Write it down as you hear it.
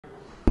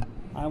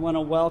I want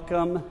to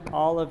welcome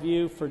all of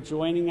you for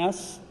joining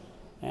us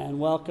and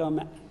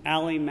welcome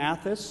Allie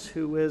Matthys,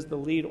 who is the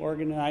lead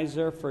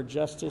organizer for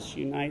Justice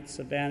Unites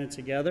Savannah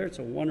Together. It's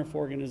a wonderful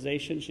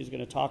organization she's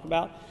going to talk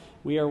about.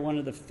 We are one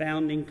of the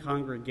founding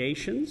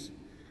congregations,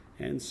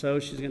 and so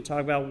she's going to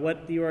talk about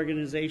what the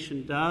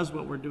organization does,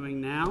 what we're doing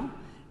now,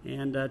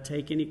 and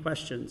take any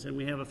questions. And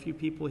we have a few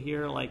people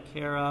here like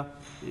Kara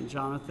and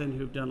Jonathan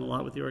who've done a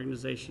lot with the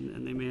organization,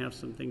 and they may have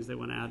some things they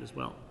want to add as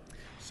well.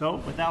 So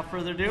without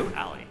further ado,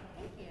 Allie.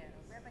 Thank you.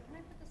 Rabbi, can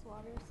I put this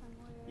water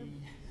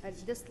somewhere?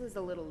 This was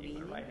a little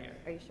lean. Right here.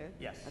 Are you sure?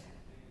 Yes. Okay.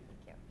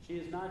 Thank you. She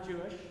is not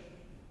Jewish.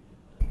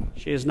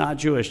 She is not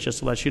Jewish, just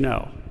to let you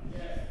know.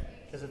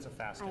 Because it's a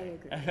fast day.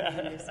 I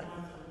agree.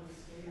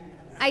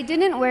 I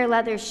didn't wear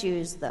leather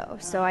shoes, though,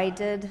 so I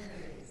did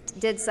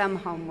some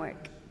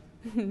homework.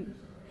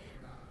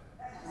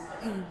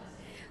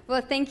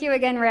 Well, thank you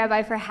again,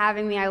 Rabbi, for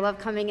having me. I love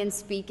coming and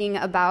speaking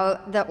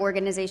about the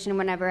organization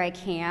whenever I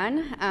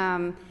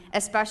can,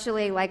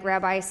 especially, like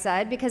Rabbi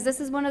said, because this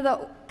is one of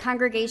the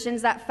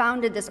congregations that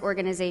founded this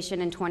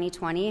organization in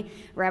 2020.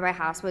 Rabbi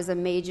Haas was a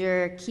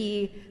major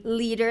key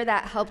leader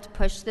that helped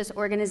push this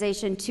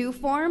organization to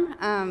form.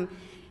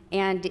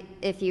 And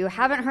if you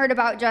haven't heard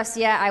about Just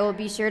yet, I will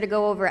be sure to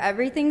go over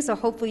everything, so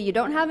hopefully you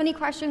don't have any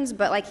questions,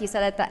 but like he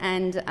said at the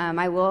end,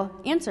 I will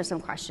answer some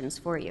questions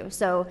for you.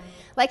 So,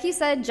 like he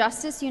said,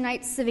 Justice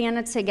Unites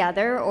Savannah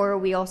Together, or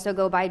we also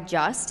go by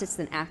JUST, it's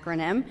an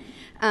acronym,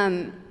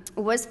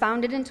 was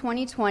founded in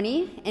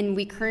 2020, and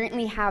we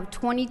currently have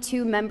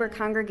 22 member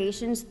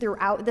congregations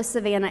throughout the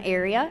Savannah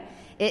area.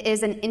 It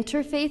is an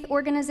interfaith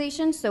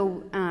organization,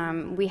 so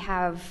we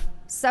have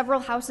several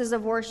houses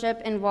of worship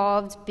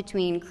involved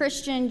between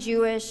Christian,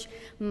 Jewish,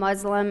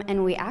 Muslim,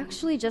 and we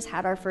actually just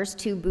had our first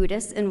 2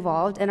 Buddhists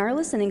involved in our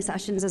listening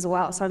sessions as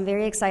well. So I'm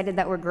very excited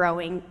that we're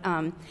growing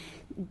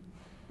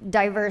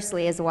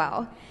diversely as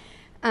well.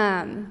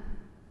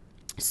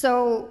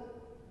 So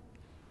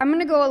I'm going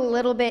to go a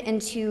little bit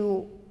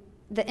into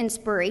the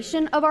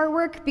inspiration of our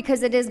work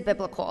because it is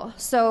biblical.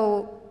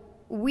 So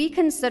we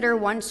consider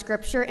one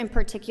scripture in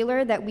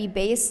particular that we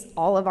base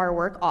all of our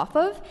work off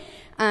of.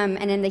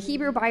 And in the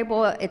Hebrew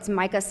Bible, it's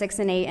Micah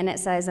 6:8, and it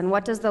says, "And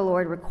what does the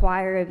Lord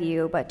require of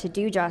you but to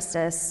do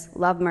justice,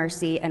 love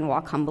mercy, and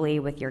walk humbly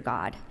with your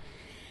God?"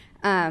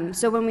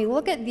 So when we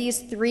look at these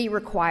 3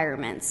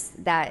 requirements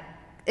that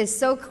is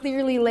so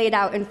clearly laid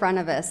out in front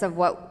of us of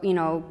what,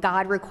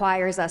 God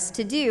requires us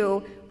to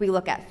do, we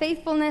look at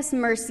faithfulness,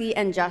 mercy,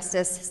 and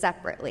justice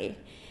separately.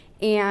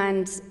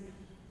 And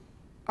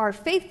our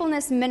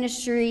faithfulness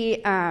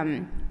ministry,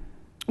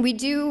 we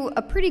do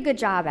a pretty good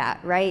job at,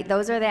 right?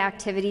 Those are the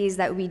activities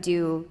that we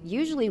do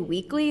usually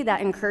weekly that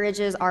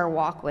encourages our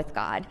walk with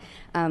God,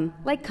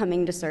 like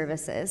coming to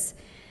services.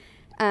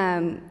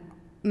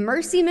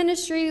 Mercy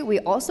ministry, we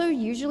also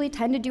usually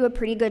tend to do a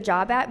pretty good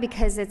job at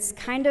because it's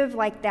kind of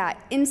like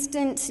that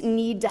instant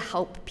need to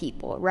help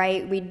people,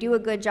 right? We do a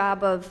good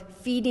job of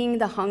feeding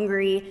the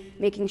hungry,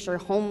 making sure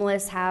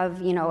homeless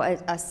have,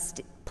 a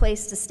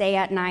place to stay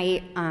at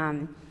night.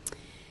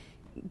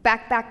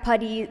 Backpack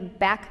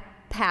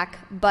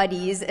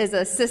Buddies is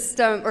a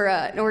system or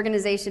an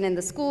organization in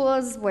the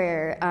schools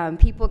where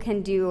people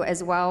can do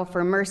as well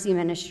for mercy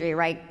ministry,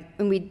 right?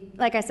 And we,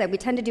 like I said, we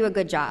tend to do a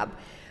good job.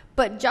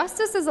 But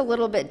justice is a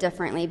little bit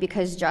differently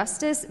because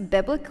justice,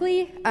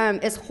 biblically,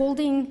 is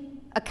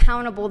holding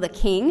accountable the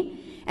king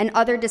and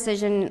other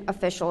decision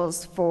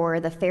officials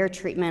for the fair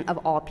treatment of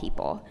all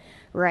people,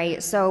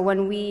 right? So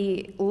when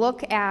we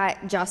look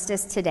at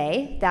justice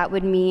today, that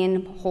would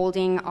mean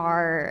holding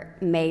our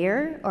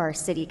mayor, our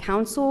city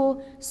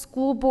council,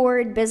 school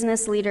board,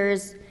 business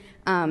leaders,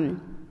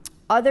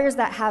 others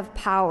that have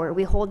power.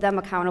 We hold them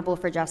accountable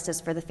for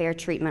justice for the fair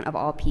treatment of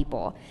all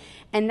people.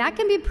 And that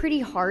can be pretty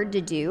hard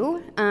to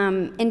do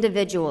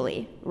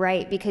individually,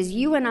 right? Because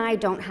you and I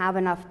don't have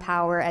enough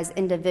power as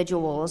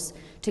individuals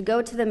to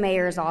go to the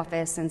mayor's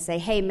office and say,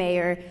 "Hey,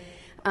 mayor,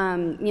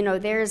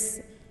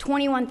 there's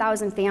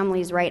 21,000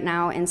 families right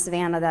now in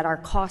Savannah that are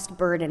cost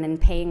burdened and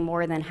paying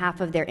more than half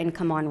of their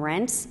income on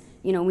rent.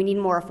 We need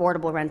more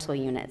affordable rental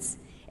units."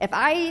 If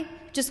I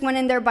just went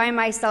in there by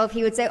myself,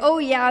 he would say, "Oh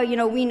yeah,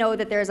 we know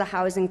that there's a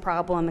housing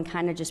problem," and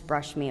kind of just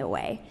brush me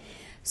away.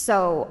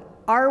 So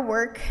our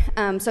work,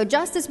 so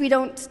justice we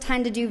don't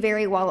tend to do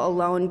very well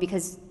alone we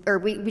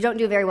don't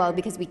do very well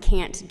because we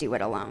can't do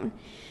it alone.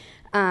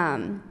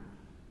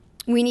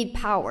 We need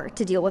power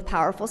to deal with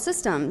powerful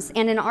systems.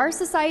 And in our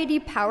society,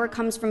 power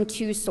comes from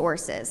 2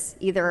 sources,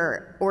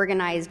 either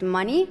organized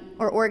money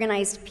or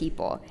organized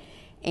people.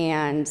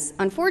 And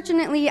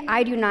unfortunately,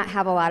 I do not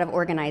have a lot of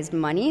organized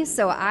money,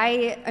 so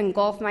I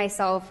engulf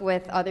myself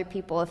with other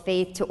people of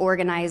faith to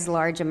organize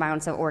large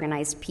amounts of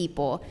organized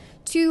people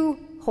to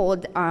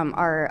hold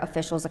our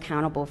officials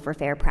accountable for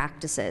fair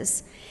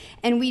practices.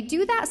 And we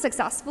do that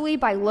successfully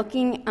by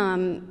looking,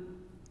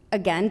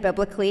 again,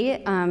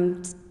 biblically,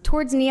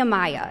 towards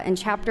Nehemiah in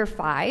chapter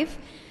 5.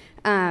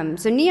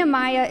 So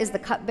Nehemiah is the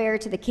cupbearer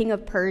to the king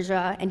of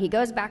Persia, and he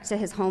goes back to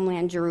his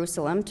homeland,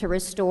 Jerusalem, to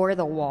restore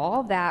the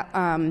wall that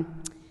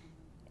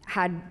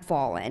had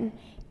fallen.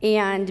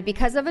 And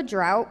because of a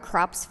drought,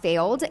 crops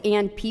failed,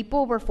 and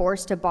people were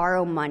forced to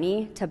borrow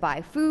money to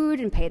buy food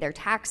and pay their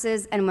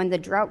taxes. And when the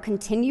drought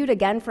continued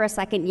again for a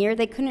second year,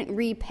 they couldn't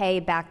repay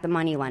back the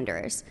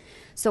moneylenders.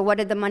 So what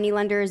did the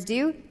moneylenders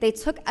do? They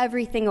took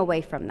everything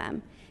away from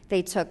them.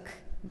 They took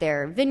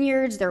their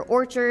vineyards, their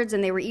orchards,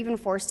 and they were even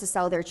forced to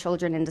sell their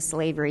children into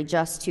slavery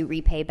just to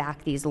repay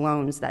back these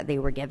loans that they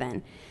were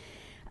given.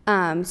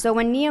 So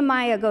when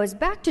Nehemiah goes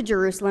back to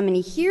Jerusalem and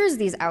he hears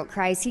these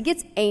outcries, he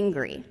gets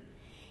angry.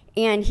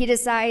 And he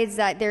decides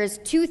that there's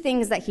two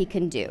things that he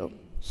can do.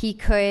 He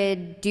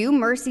could do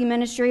mercy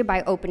ministry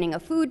by opening a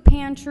food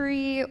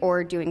pantry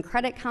or doing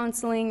credit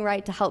counseling,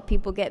 right, to help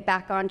people get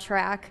back on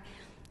track.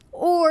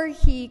 Or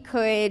he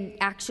could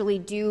actually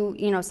do,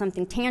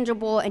 something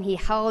tangible, and he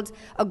held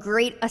a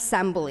great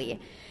assembly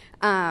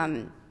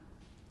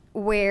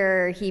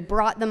where he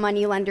brought the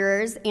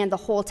moneylenders and the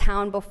whole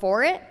town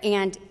before it.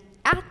 And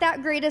at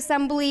that great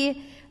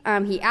assembly,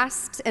 he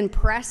asked and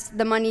pressed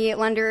the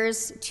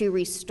moneylenders to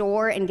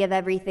restore and give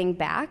everything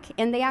back,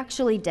 and they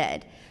actually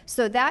did.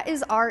 So that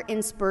is our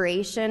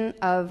inspiration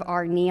of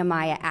our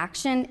Nehemiah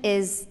action,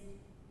 is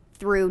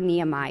through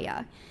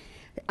Nehemiah.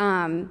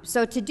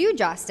 So to do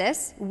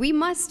justice, we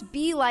must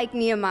be like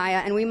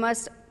Nehemiah, and we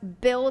must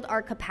build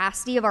our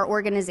capacity of our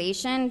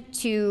organization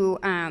to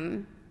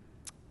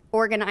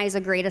organize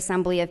a great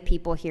assembly of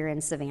people here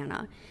in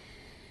Savannah.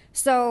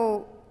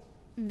 So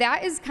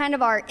that is kind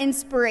of our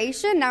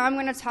inspiration. Now I'm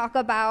going to talk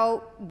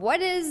about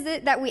what is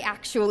it that we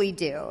actually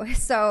do.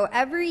 So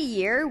every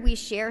year we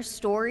share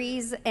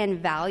stories and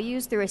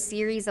values through a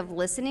series of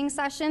listening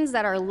sessions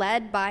that are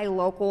led by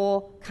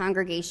local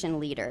congregation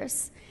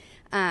leaders.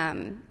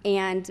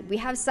 And we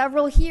have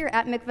several here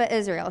at Mickve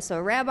Israel.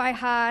 So Rabbi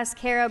Haas,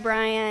 Kara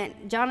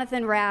Bryant,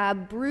 Jonathan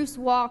Rabb, Bruce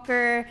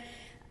Walker,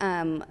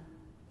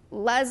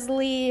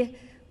 Leslie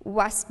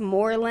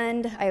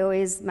Westmoreland, I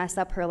always mess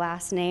up her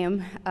last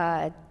name,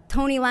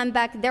 Tony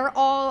Lembeck. They're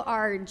all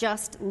are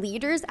just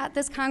leaders at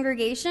this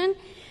congregation,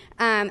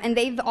 and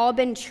they've all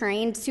been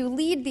trained to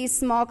lead these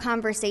small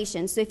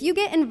conversations. So if you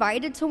get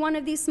invited to one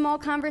of these small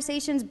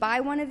conversations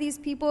by one of these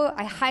people,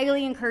 I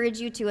highly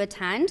encourage you to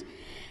attend.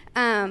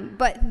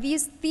 But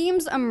these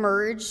themes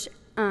emerge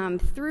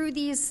through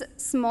these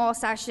small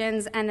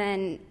sessions, and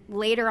then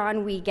later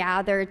on we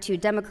gather to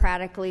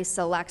democratically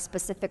select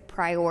specific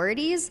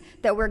priorities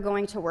that we're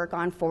going to work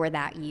on for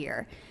that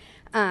year.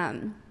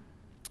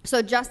 So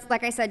just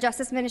like I said,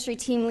 justice ministry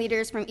team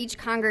leaders from each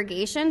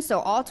congregation, so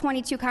all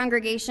 22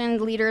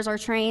 congregation leaders are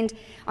trained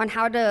on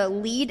how to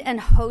lead and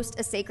host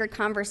a sacred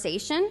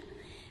conversation.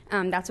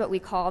 That's what we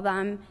call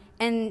them.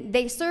 And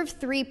they serve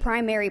three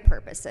primary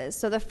purposes.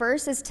 So the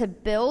first is to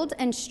build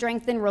and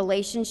strengthen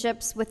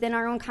relationships within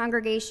our own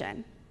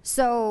congregation.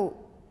 So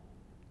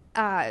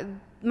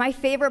my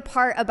favorite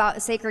part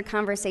about sacred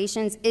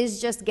conversations is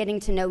just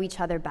getting to know each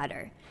other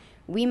better.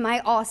 We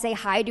might all say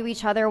hi to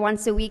each other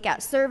once a week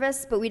at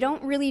service, but we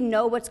don't really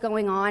know what's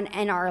going on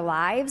in our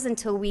lives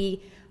until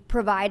we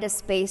provide a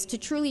space to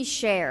truly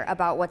share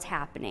about what's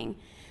happening.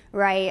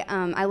 Right?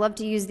 I love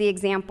to use the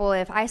example,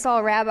 if I saw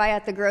a rabbi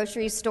at the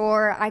grocery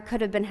store, I could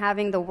have been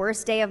having the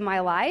worst day of my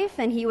life,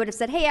 and he would have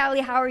said, "Hey,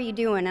 Allie, how are you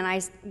doing?" And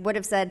I would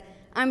have said,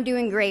 "I'm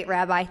doing great,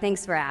 Rabbi,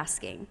 thanks for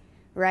asking."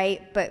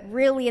 Right? But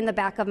really in the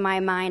back of my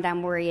mind,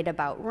 I'm worried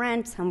about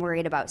rent, I'm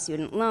worried about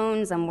student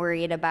loans, I'm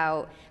worried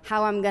about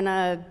how I'm going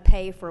to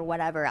pay for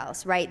whatever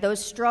else, right?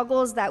 Those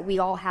struggles that we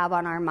all have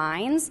on our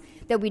minds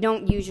that we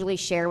don't usually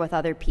share with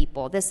other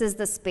people. This is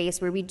the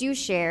space where we do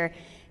share,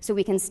 so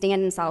we can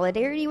stand in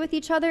solidarity with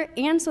each other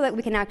and so that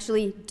we can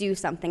actually do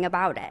something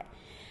about it.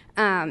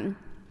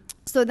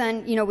 So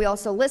then, we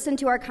also listen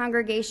to our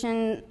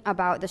congregation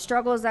about the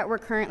struggles that we're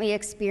currently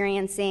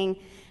experiencing.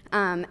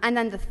 And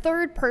then the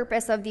third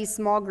purpose of these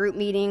small group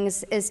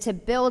meetings is to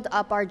build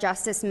up our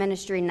justice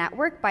ministry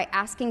network by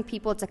asking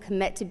people to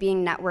commit to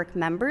being network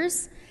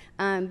members.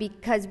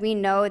 Because we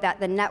know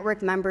that the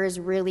network members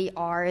really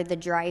are the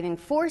driving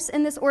force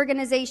in this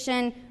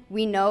organization.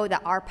 We know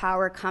that our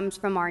power comes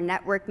from our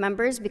network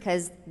members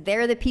because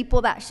they're the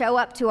people that show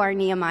up to our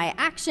Nehemiah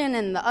action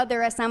and the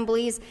other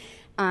assemblies,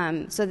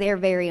 so they're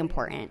very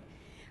important.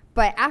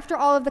 But after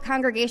all of the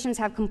congregations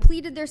have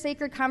completed their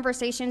sacred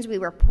conversations, we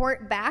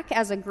report back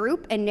as a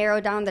group and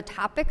narrow down the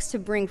topics to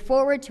bring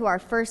forward to our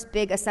first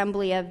big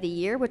assembly of the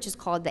year, which is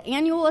called the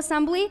annual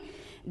assembly.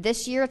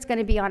 This year it's going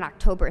to be on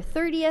October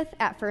 30th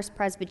at First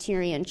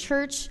Presbyterian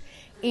Church,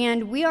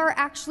 and we are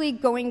actually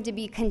going to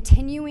be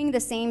continuing the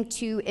same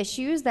two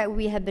issues that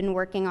we have been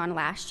working on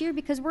last year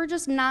because we're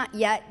just not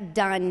yet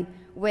done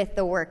with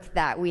the work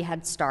that we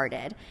had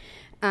started.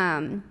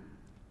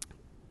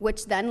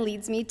 Which then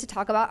leads me to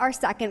talk about our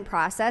second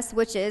process,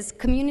 which is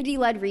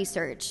community-led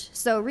research.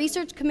 So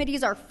research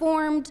committees are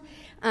formed,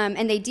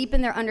 and they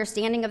deepen their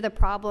understanding of the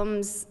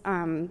problems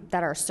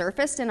that are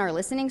surfaced in our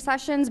listening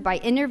sessions by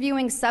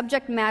interviewing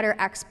subject matter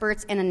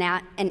experts and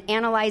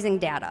analyzing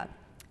data.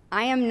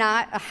 I am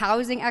not a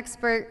housing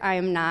expert. I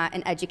am not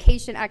an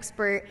education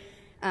expert.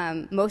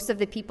 Most of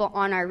the people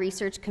on our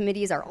research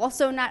committees are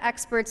also not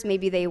experts.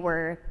 Maybe they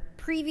were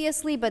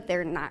previously, but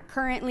they're not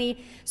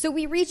currently. So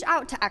we reach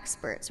out to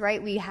experts,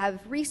 right? We have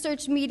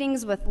research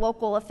meetings with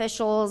local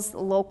officials,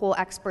 local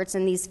experts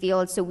in these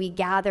fields, so we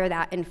gather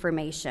that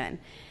information.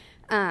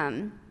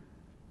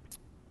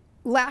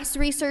 Last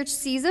research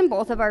season,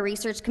 both of our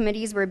research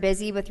committees were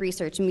busy with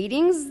research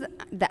meetings.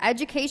 The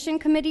Education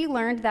Committee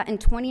learned that in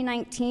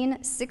 2019,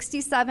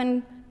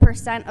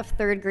 67% of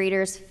third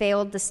graders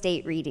failed the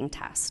state reading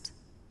test.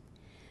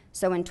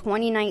 So in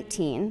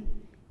 2019,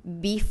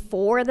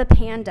 before the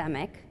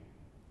pandemic,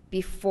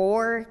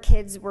 before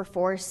kids were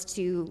forced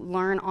to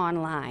learn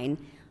online,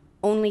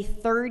 only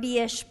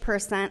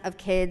 30-ish% of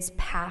kids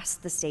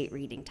passed the state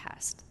reading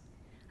test.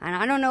 And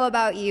I don't know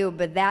about you,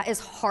 but that is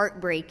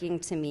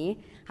heartbreaking to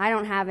me. I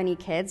don't have any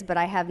kids, but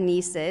I have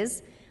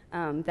nieces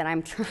that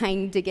I'm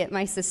trying to get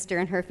my sister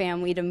and her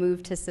family to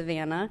move to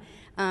Savannah.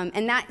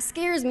 And that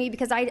scares me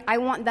because I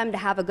want them to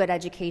have a good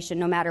education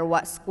no matter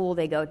what school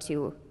they go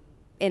to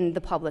in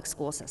the public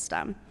school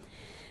system.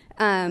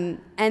 And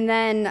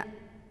then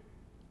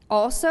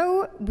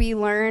also we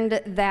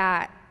learned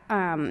that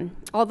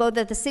although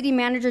that the city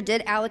manager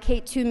did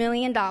allocate $2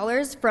 million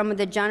from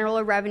the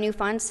general revenue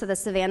funds to the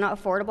Savannah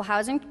Affordable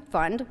Housing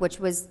Fund, which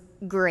was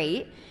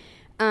great,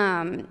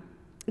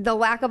 the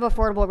lack of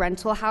affordable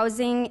rental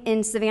housing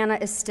in Savannah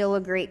is still a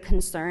great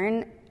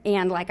concern.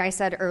 And like I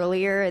said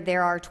earlier,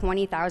 there are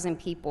 20,000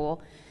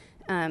 people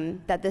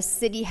that the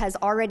city has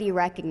already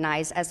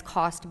recognized as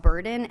cost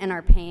burden and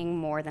are paying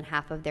more than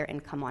half of their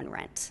income on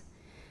rent,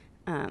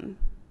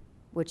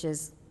 which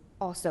is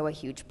also a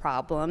huge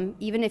problem.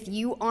 Even if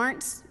you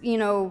aren't,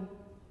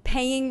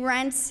 paying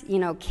rent,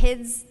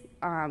 kids,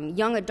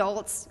 young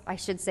adults, I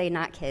should say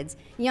not kids,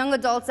 young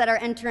adults that are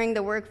entering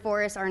the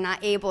workforce are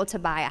not able to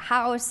buy a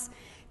house.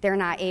 They're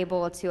not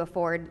able to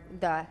afford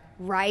the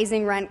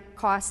rising rent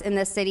costs in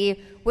the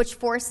city, which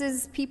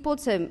forces people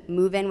to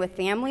move in with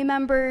family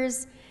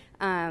members,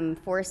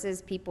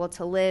 forces people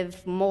to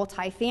live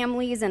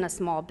multi-families in a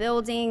small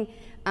building,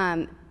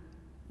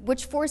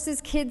 which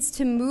forces kids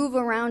to move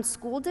around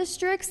school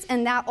districts,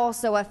 and that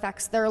also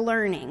affects their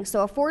learning.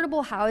 So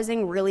affordable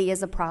housing really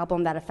is a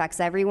problem that affects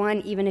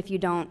everyone, even if you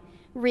don't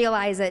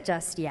realize it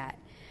just yet.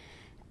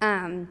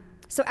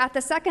 So at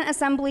the second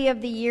assembly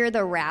of the year,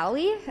 the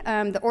rally,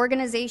 the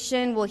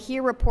organization will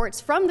hear reports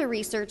from the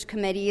research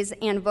committees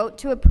and vote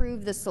to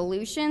approve the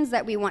solutions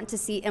that we want to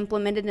see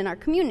implemented in our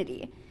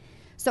community.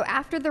 So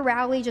after the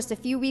rally, just a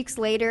few weeks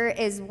later,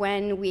 is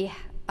when we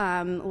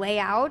lay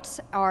out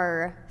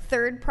our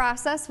third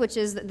process, which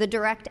is the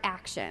direct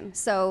action.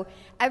 So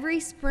every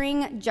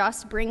spring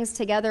Just brings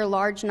together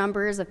large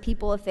numbers of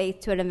people of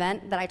faith to an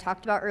event that I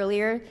talked about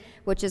earlier,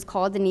 which is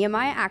called the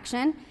Nehemiah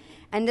Action.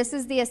 And this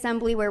is the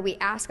assembly where we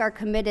ask our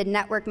committed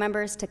network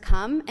members to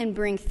come and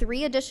bring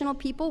 3 additional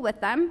people with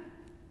them.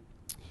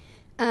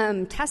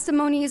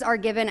 Testimonies are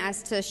given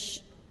as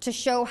to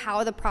show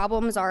how the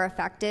problems are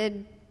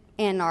affected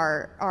and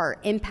are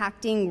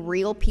impacting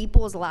real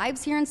people's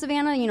lives here in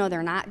Savannah.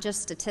 They're not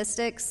just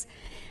statistics.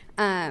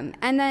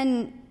 And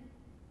then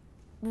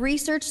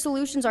research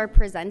solutions are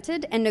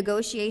presented and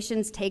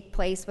negotiations take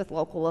place with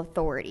local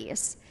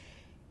authorities.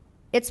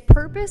 Its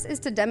purpose is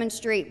to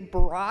demonstrate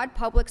broad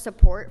public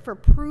support for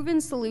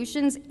proven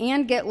solutions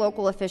and get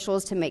local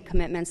officials to make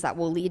commitments that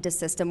will lead to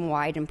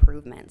system-wide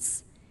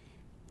improvements.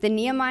 The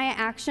Nehemiah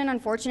Action,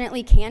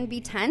 unfortunately, can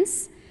be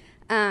tense.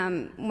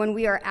 When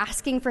we are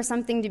asking for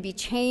something to be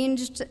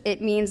changed,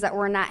 it means that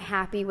we're not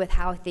happy with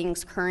how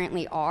things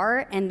currently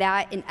are, and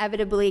that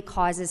inevitably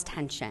causes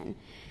tension.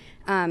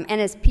 And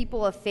as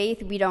people of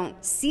faith, we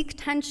don't seek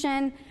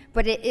tension,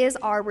 but it is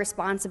our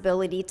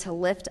responsibility to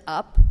lift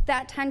up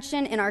that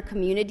tension in our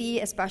community,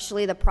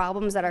 especially the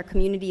problems that our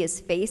community is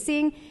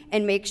facing,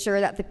 and make sure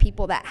that the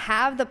people that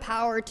have the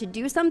power to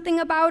do something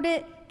about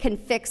it can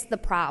fix the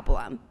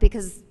problem,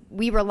 because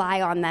we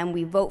rely on them.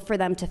 We vote for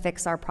them to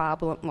fix our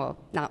problem. Well,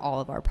 not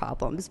all of our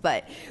problems,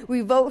 but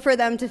we vote for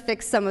them to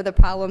fix some of the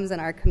problems in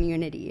our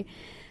community.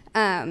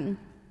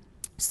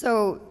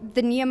 So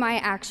the Nehemiah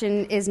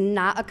Action is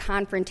not a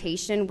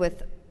confrontation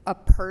with a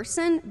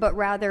person, but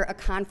rather a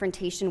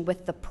confrontation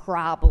with the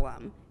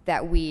problem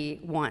that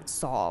we want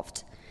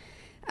solved.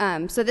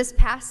 So this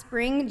past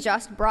spring,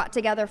 Just brought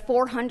together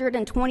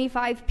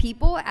 425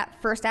 people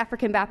at First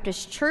African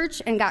Baptist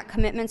Church and got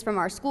commitments from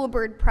our school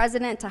board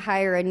president to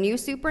hire a new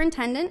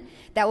superintendent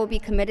that will be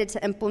committed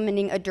to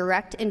implementing a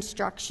direct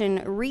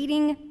instruction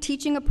reading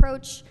teaching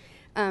approach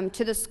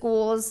to the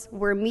schools.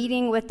 We're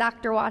meeting with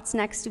Dr. Watts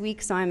next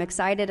week, so I'm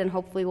excited, and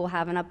hopefully we'll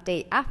have an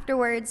update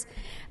afterwards.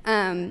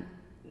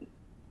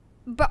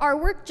 But our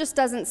work just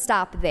doesn't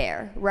stop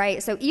there,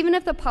 right? So even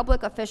if the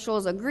public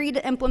officials agree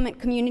to implement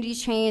community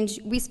change,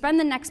 we spend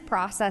the next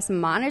process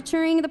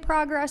monitoring the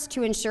progress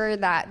to ensure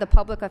that the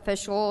public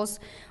officials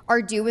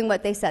are doing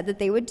what they said that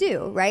they would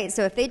do, right?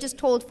 So if they just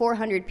told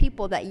 400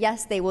 people that,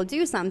 yes, they will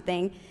do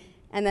something,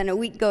 and then a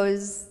week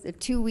goes,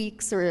 2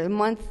 weeks or a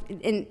month,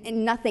 and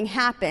nothing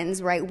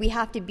happens, right? We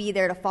have to be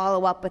there to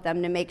follow up with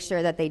them to make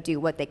sure that they do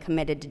what they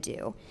committed to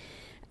do.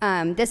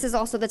 This is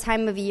also the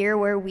time of year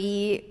where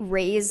we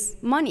raise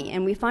money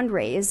and we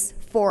fundraise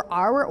for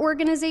our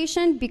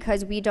organization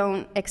because we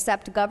don't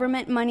accept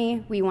government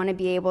money. We want to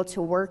be able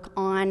to work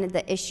on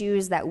the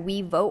issues that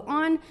we vote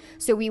on,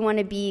 so we want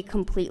to be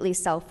completely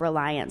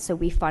self-reliant, so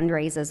we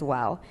fundraise as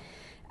well.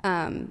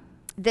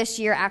 This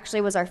year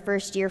actually was our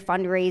first year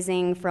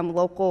fundraising from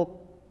local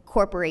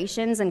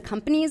corporations and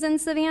companies in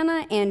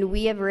Savannah, and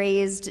we have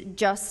raised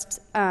just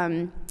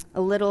a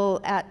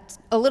little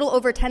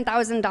over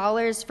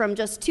 $10,000 from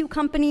just 2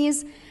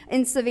 companies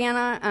in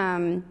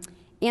Savannah.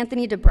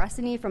 Anthony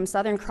DeBressini from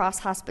Southern Cross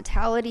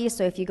Hospitality.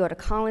 So if you go to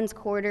Collins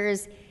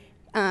Quarters,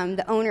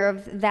 the owner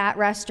of that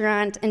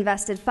restaurant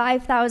invested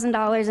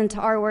 $5,000 into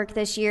our work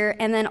this year,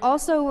 and then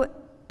also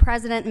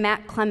President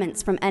Matt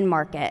Clements from End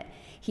Market.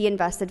 He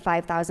invested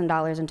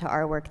 $5,000 into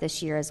our work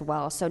this year as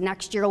well. So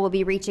next year we'll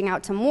be reaching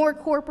out to more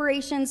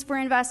corporations for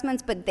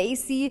investments, but they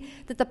see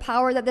that the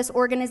power that this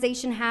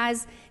organization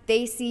has,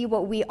 they see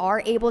what we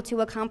are able to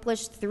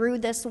accomplish through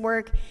this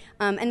work,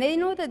 and they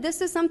know that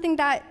this is something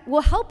that will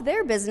help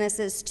their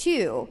businesses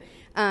too.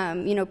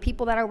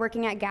 People that are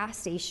working at gas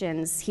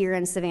stations here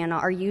in Savannah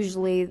are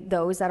usually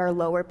those that are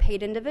lower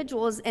paid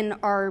individuals and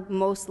are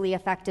mostly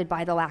affected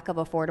by the lack of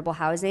affordable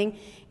housing.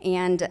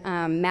 And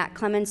Matt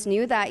Clements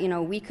knew that,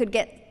 we could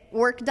get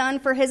work done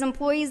for his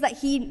employees that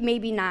he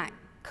maybe not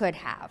could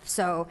have.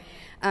 So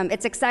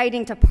it's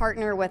exciting to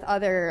partner with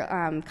other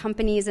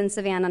companies in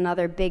Savannah and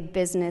other big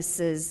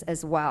businesses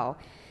as well.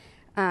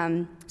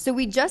 So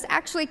we just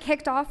actually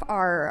kicked off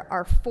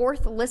our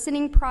 4th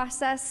listening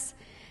process.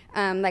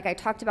 Like I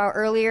talked about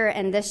earlier,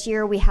 and this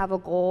year we have a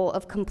goal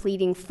of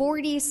completing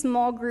 40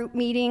 small group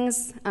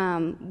meetings,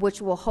 which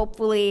will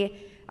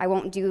hopefully, I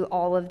won't do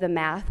all of the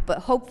math, but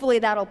hopefully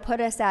that'll put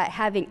us at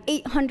having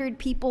 800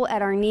 people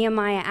at our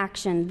Nehemiah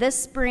Action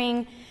this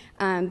spring,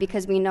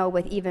 because we know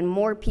with even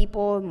more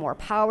people, more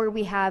power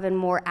we have, and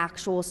more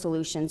actual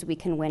solutions we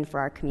can win for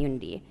our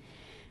community.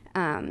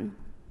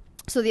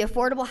 So the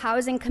Affordable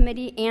Housing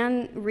Committee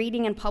and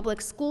Reading and Public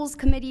Schools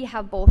Committee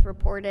have both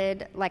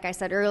reported, like I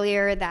said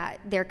earlier, that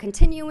they're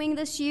continuing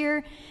this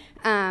year.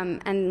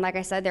 And like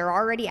I said, they're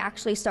already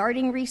actually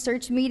starting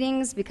research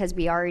meetings because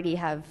we already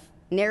have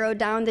narrowed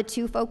down the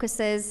 2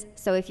 focuses.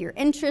 So if you're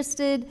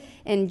interested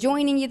in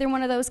joining either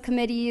one of those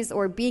committees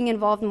or being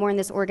involved more in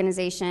this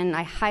organization,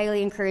 I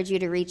highly encourage you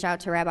to reach out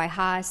to Rabbi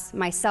Haas,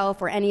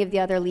 myself, or any of the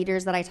other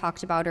leaders that I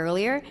talked about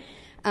earlier.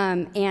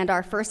 And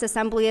our first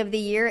assembly of the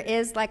year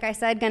is, like I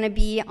said, going to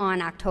be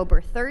on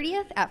October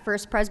 30th at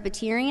First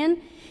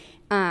Presbyterian.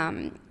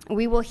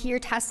 We will hear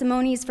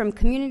testimonies from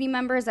community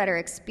members that are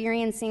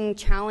experiencing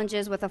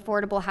challenges with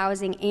affordable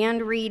housing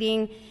and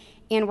reading.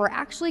 And we're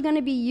actually going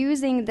to be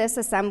using this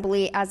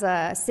assembly as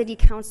a city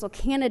council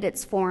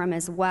candidates forum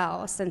as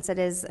well, since it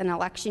is an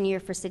election year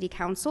for city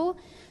council.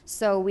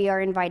 So we are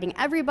inviting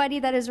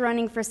everybody that is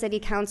running for city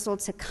council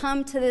to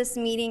come to this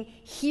meeting,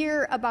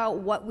 hear about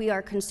what we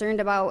are concerned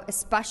about,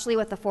 especially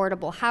with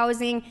affordable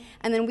housing,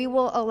 and then we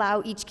will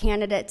allow each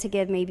candidate to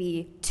give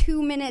maybe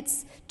 2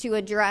 minutes to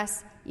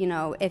address,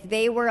 if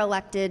they were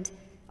elected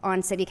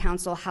on city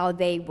council, how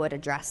they would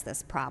address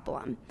this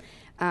problem.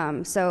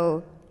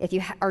 So if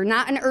you are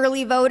not an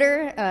early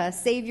voter,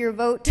 save your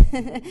vote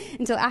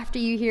until after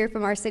you hear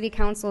from our city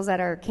councils at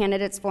our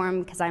candidates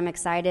forum, because I'm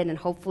excited and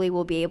hopefully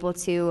we'll be able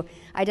to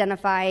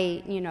identify,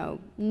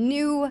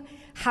 new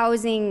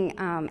housing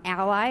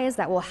allies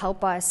that will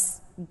help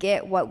us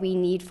get what we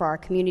need for our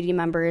community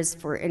members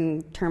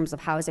in terms of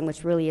housing,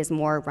 which really is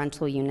more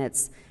rental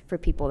units for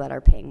people that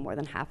are paying more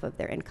than half of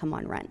their income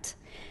on rent.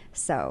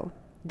 So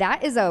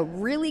that is a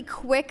really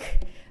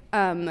quick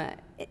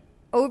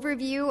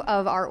overview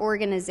of our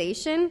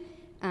organization.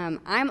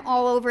 I'm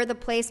all over the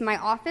place. My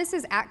office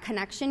is at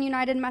Connection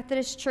United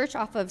Methodist Church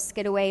off of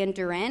Skidaway and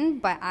Durin,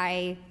 but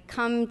I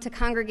come to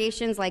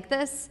congregations like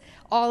this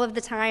all of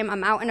the time.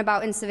 I'm out and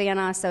about in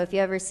Savannah, so if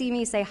you ever see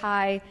me, say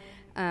hi,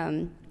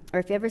 or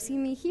if you ever see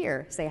me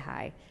here, say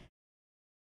hi.